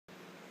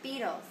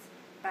Beetles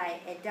by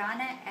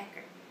Edana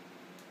Eckart.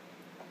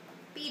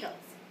 Beetles.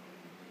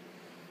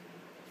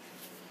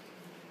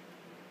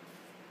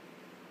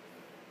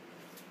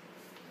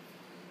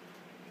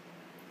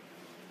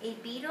 A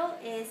beetle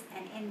is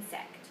an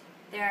insect.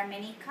 There are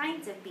many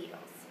kinds of beetles.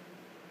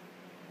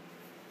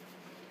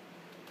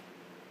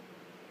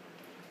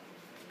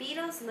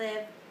 Beetles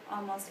live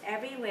almost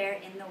everywhere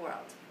in the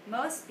world.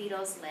 Most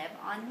beetles live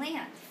on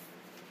land.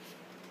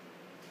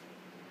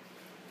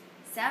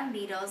 Some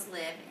beetles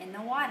live in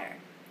the water.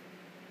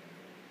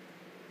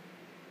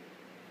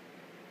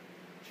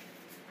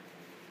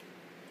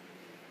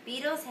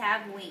 Beetles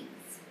have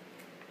wings.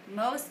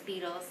 Most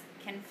beetles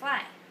can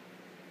fly.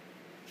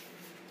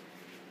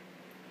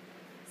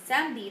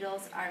 Some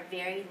beetles are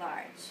very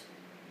large.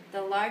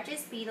 The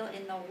largest beetle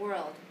in the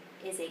world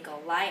is a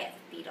Goliath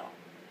beetle.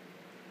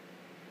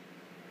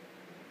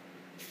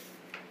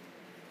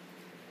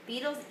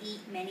 Beetles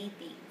eat many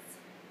things.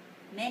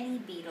 Many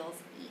beetles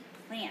eat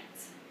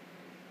plants.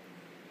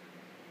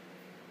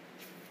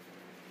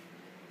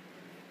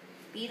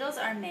 Beetles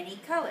are many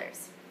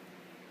colors.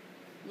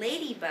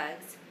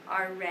 Ladybugs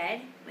are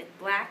red with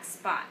black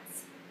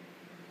spots.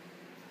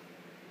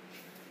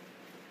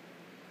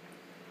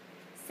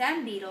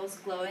 Some beetles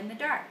glow in the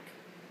dark.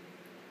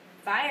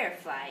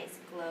 Fireflies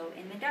glow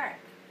in the dark.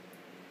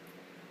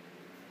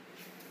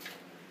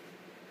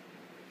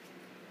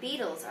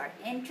 Beetles are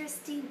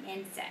interesting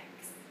insects.